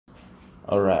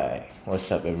Alright,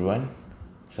 what's up everyone?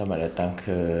 Selamat datang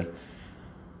ke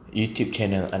YouTube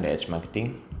channel Underads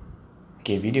Marketing.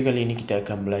 Okay, video kali ini kita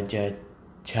akan belajar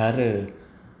cara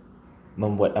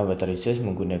membuat avatar research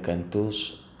menggunakan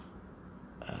tools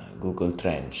Google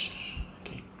Trends.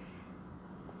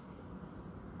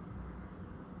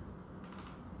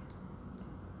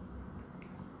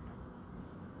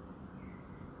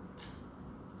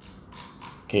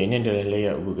 Okay, ini adalah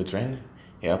layout Google Trend.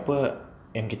 Apa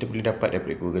yang kita boleh dapat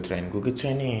daripada Google Trend? Google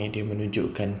Trend ni dia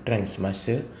menunjukkan trend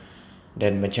semasa,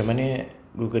 dan macam mana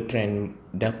Google Trend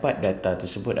dapat data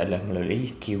tersebut adalah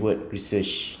melalui keyword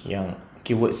search yang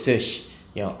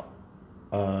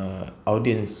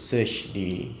audience search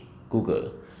di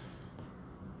Google.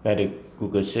 Pada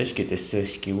Google search kita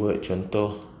search keyword,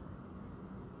 contoh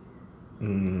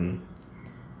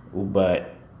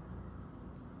ubat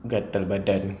gatal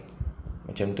badan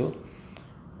macam tu,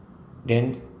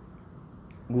 then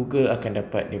Google akan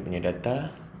dapat dia punya data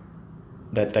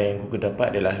yang Google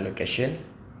dapat adalah location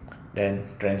dan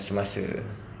trend semasa,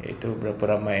 iaitu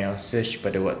berapa ramai yang search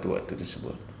pada waktu-waktu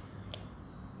tersebut.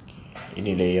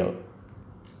 Ini layout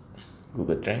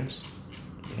Google Trends,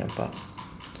 nampak?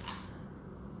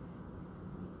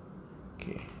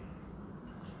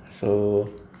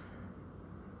 So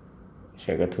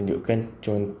saya akan tunjukkan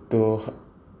contoh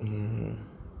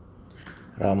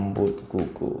rambut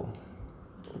gugur.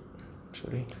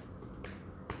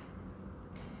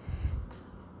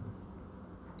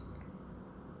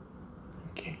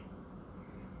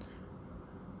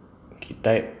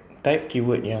 Type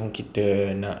keyword yang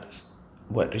kita nak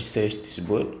buat research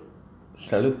tersebut.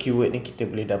 Selalu keyword ni kita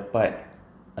boleh dapat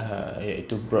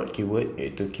iaitu broad keyword,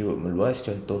 iaitu keyword meluas.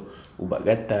 Contoh ubat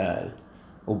gatal,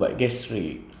 ubat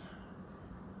gastrik,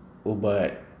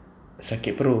 ubat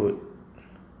sakit perut,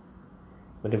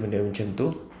 benda-benda macam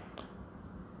tu,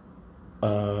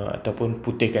 ataupun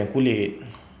putihkan kulit.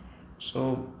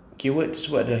 So keyword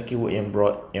tersebut adalah keyword yang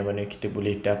broad, yang mana kita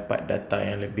boleh dapat data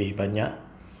yang lebih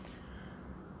banyak.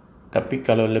 Tapi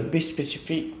kalau lebih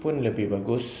spesifik pun lebih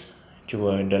bagus.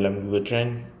 Cuma dalam Google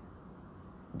Trend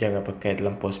jangan pakai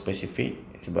terlampau spesifik,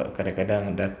 sebab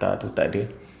kadang-kadang data tu tak ada.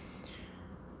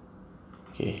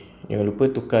 Okay, jangan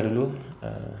lupa tukar dulu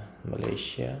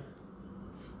Malaysia.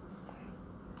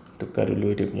 Tukar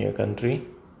dulu dia punya country.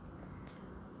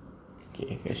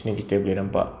 Okay, kat sini kita boleh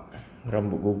nampak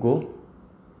rambut gugur.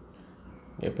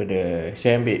 Daripada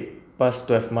saya ambil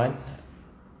past 12 month,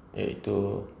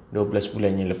 iaitu 12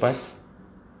 bulan yang lepas.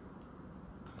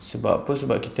 Sebab apa?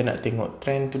 Sebab kita nak tengok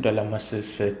trend tu dalam masa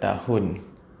setahun.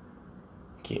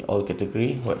 Okay, all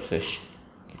category, web search.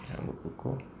 Okay, rambut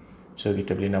gugur. So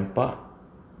kita boleh nampak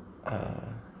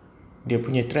dia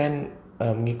punya trend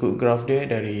mengikut graf dia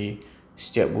dari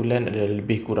setiap bulan ada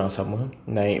lebih kurang sama.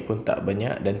 Naik pun tak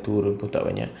banyak dan turun pun tak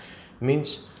banyak.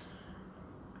 Means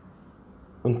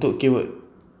untuk keyword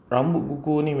rambut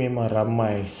gugur ni memang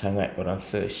ramai sangat orang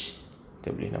search.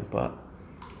 Kita boleh nampak.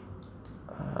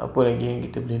 Apa lagi yang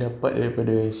kita boleh dapat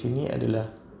daripada sini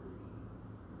adalah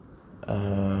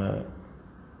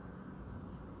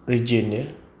region dia.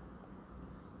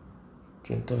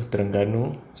 Contoh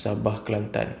Terengganu, Sabah,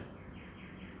 Kelantan.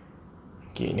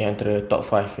 Okay, ini antara top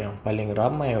 5 yang paling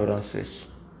ramai orang search.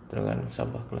 Terengganu,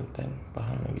 Sabah, Kelantan,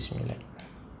 Pahang, Negeri Sembilan,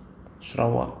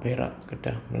 Sarawak, Perak,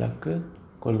 Kedah, Melaka,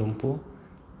 Kuala Lumpur.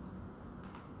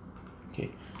 Okay,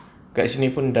 kat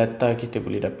sini pun data kita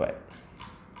boleh dapat.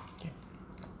 Okay.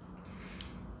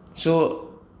 So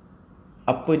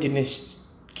apa jenis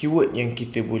keyword yang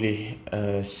kita boleh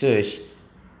search?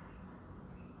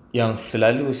 Yang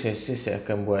selalu saya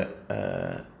akan buat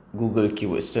Google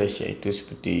keyword search, iaitu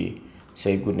seperti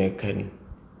saya gunakan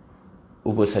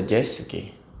Uber Suggest.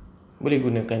 Okay, boleh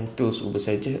gunakan tools Uber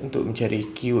Suggest untuk mencari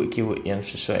keyword-keyword yang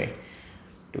sesuai.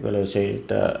 Tu kalau saya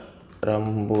letak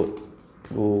rambut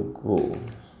gugur,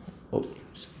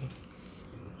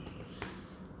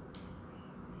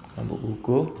 rambut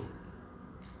gugur,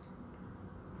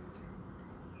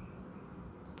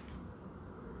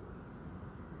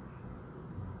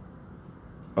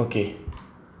 okay,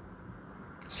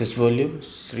 search volume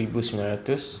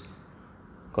 1900,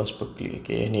 cost per click.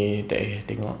 Okay, ni tak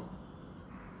payah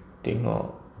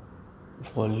tengok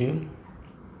volume.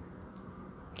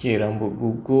 Okay, rambut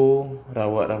gugur,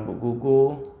 rawat rambut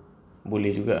gugur,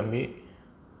 boleh juga ambil.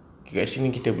 Okay, kat sini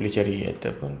kita boleh cari,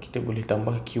 ataupun kita boleh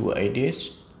tambah keyword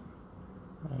ideas.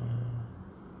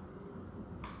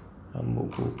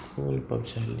 Rambut gugur, lepas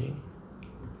bersalin.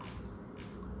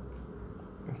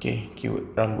 Okay,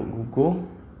 keyword rambut gugur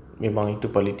memang itu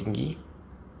paling tinggi.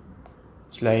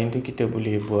 Selain tu kita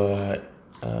boleh buat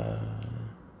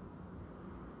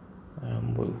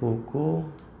rambut gugur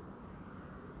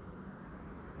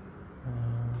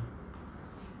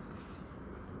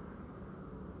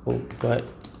ubat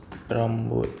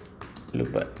rambut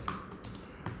lebat.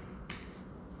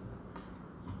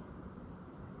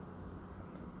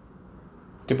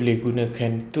 Kita boleh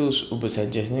gunakan tools ubat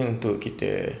suggest ni untuk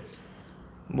kita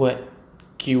buat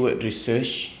keyword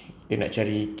research. Kita nak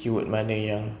cari keyword mana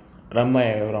yang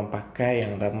ramai orang pakai,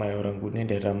 yang ramai orang guna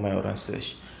dan ramai orang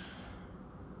search.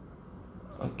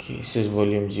 Okay, search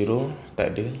volume 0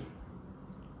 tak ada.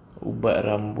 Ubat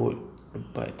rambut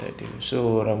lebat tak ada.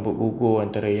 So rambut gugur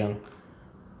antara yang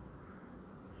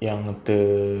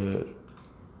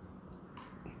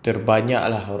terbanyak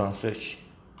lah orang search.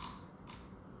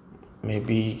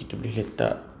 Maybe kita boleh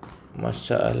letak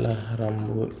masalah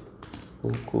rambut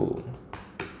gugur.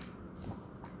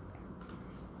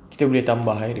 Kita boleh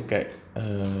tambah dekat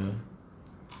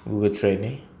Google Trend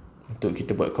ni untuk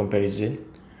kita buat comparison.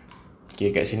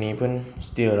 Okay, kat sini pun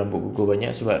still rambut gugur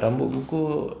banyak sebab rambut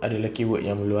gugur adalah keyword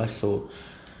yang meluas. So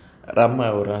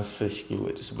ramai orang search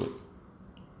keyword tersebut.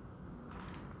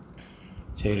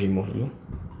 Saya remove dulu.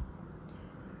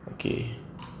 Okay,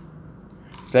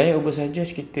 selain ubat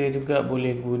suggest, kita juga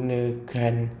boleh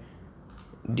gunakan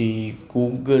di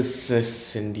Google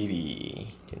search sendiri.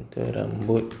 Contoh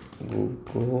rambut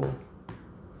gugur,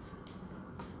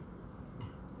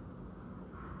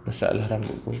 masalah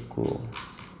rambut gugur.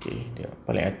 Okay, tengok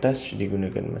paling atas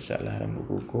digunakan masalah rambut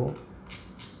gugur.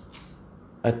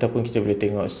 Ataupun kita boleh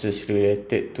tengok search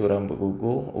related to rambut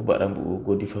gugur, ubat rambut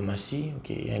gugur di farmasi.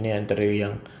 Okay, yang ni antara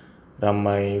yang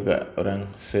ramai juga orang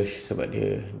search sebab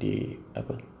dia di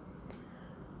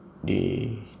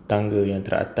tangga yang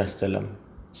teratas dalam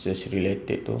search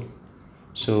related tu.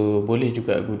 So boleh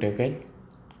juga gunakan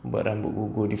ubat rambut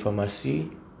gugur di farmasi,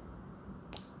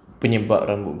 penyebab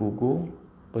rambut gugur,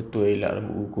 betul elak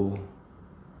rambut gugur,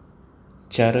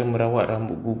 cara merawat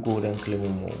rambut gugur dan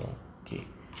kelemamu. Okay,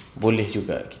 boleh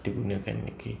juga kita gunakan.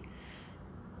 Okay,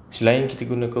 selain kita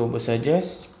gunakan ubat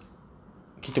suggest,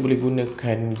 kita boleh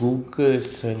gunakan Google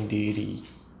sendiri.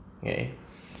 Okay.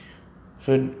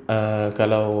 So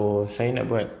kalau saya nak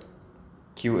buat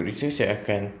keyword research, saya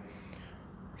akan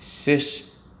search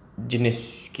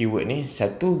jenis keyword ni.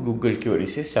 Satu, Google keyword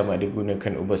research, sama ada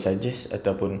gunakan ubat suggest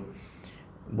ataupun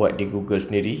buat di Google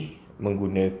sendiri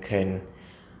menggunakan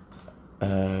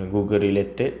Google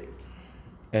related,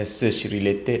 search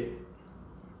related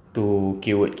to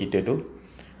keyword kita tu.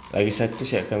 Lagi satu,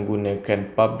 saya akan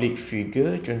gunakan public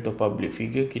figure. Contoh public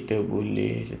figure, kita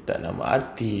boleh letak nama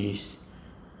artis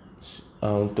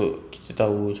untuk kita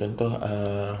tahu. Contoh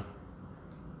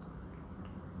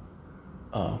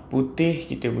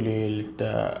putih, kita boleh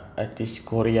letak artis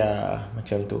Korea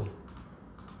macam tu.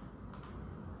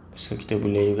 So kita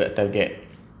boleh juga target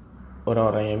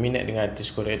orang-orang yang minat dengan artis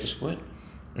Korea tersebut.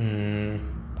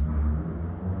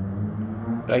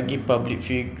 Lagi public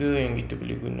figure yang kita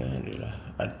boleh guna adalah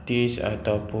artis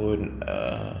ataupun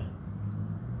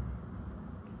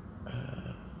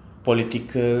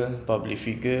political public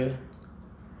figure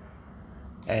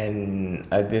and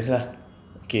others lah.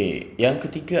 Okay, yang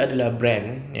ketiga adalah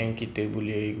brand yang kita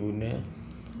boleh guna.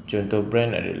 Contoh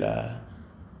brand adalah,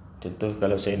 contoh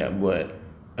kalau saya nak buat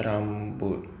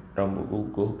rambut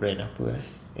gugur, brand apa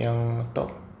yang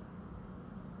top?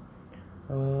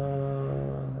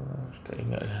 Tak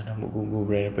ingat lah rambut gugur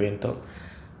brand apa yang top.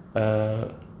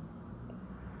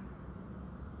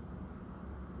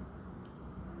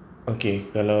 Okay,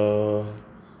 kalau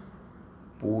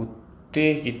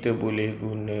putih kita boleh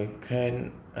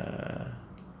gunakan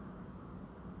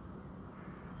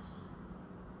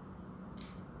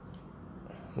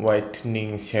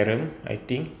whitening serum, I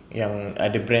think, yang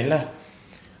ada brand lah.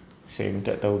 Saya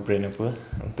minta tahu brand apa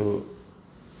untuk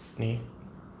ni,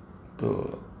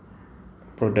 untuk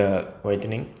produk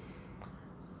whitening.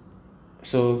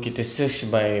 So kita search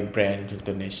by brand,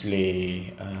 contoh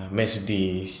Nestle,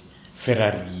 Mercedes,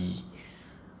 Ferrari,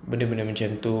 benda-benda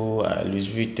macam tu,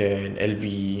 Louis Vuitton, LV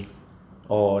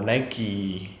or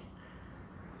Nike.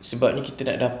 Sebab ni kita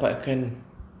nak dapatkan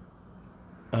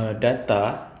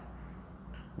data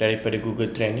daripada Google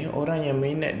Trend ni, orang yang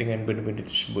minat dengan benda-benda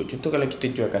tersebut. Contoh kalau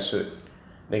kita jual kasut,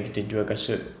 dan kita jual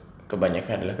kasut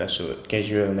kebanyakan adalah kasut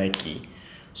casual Nike.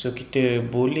 So kita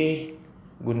boleh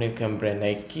gunakan brand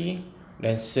Nike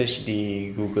dan search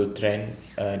di Google Trend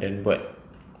dan buat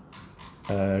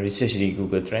research di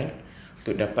Google Trend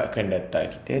untuk dapatkan data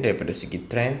kita daripada segi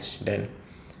trends dan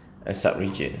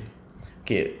sub-region.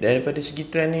 Okay, daripada segi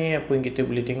trend ni, apa yang kita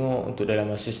boleh tengok untuk dalam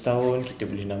masa setahun, kita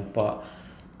boleh nampak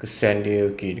kesan dia.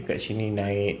 Okay, dekat sini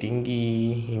naik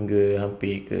tinggi hingga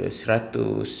hampir ke 100%.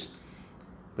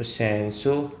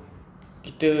 So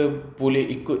kita boleh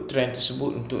ikut trend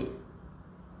tersebut untuk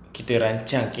kita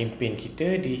rancang kempen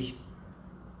kita di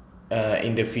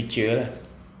in the future lah.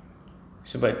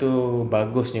 Sebab tu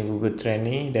bagusnya Google Trend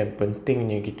ni dan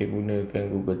pentingnya kita gunakan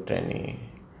Google Trend ni.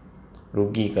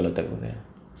 Rugi kalau tak guna.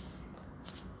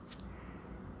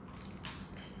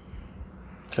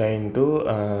 Selain tu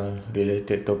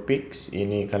related topics,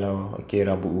 ini kalau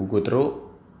rambut gugur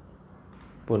teruk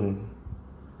pun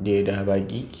dia dah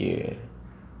bagi kira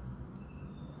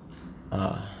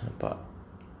nampak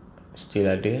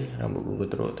still ada rambut gugur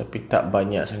teruk, tapi tak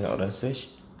banyak sangat orang search.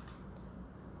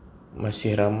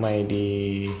 Masih ramai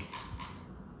di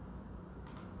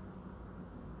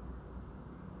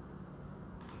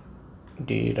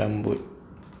rambut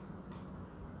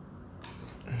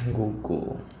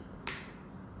gugur.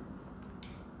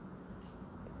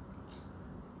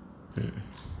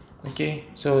 Okay,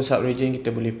 so sub-region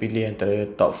kita boleh pilih antara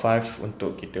top 5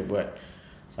 untuk kita buat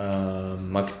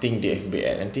marketing di FB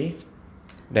ad nanti.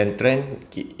 Dan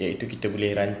trend, iaitu kita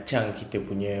boleh rancang kita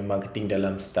punya marketing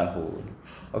dalam setahun.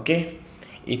 Okay,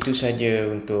 itu saja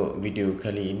untuk video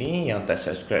kali ini. Yang tak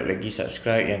subscribe lagi,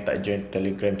 subscribe. Yang tak join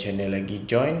Telegram channel lagi,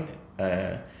 join.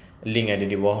 Link ada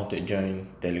di bawah untuk join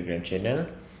Telegram channel.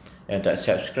 Yang tak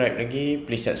subscribe lagi,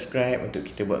 please subscribe untuk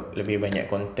kita buat lebih banyak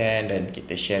konten dan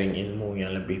kita sharing ilmu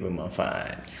yang lebih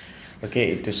bermanfaat.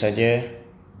 Okay, itu saja.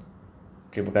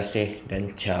 Terima kasih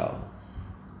dan ciao.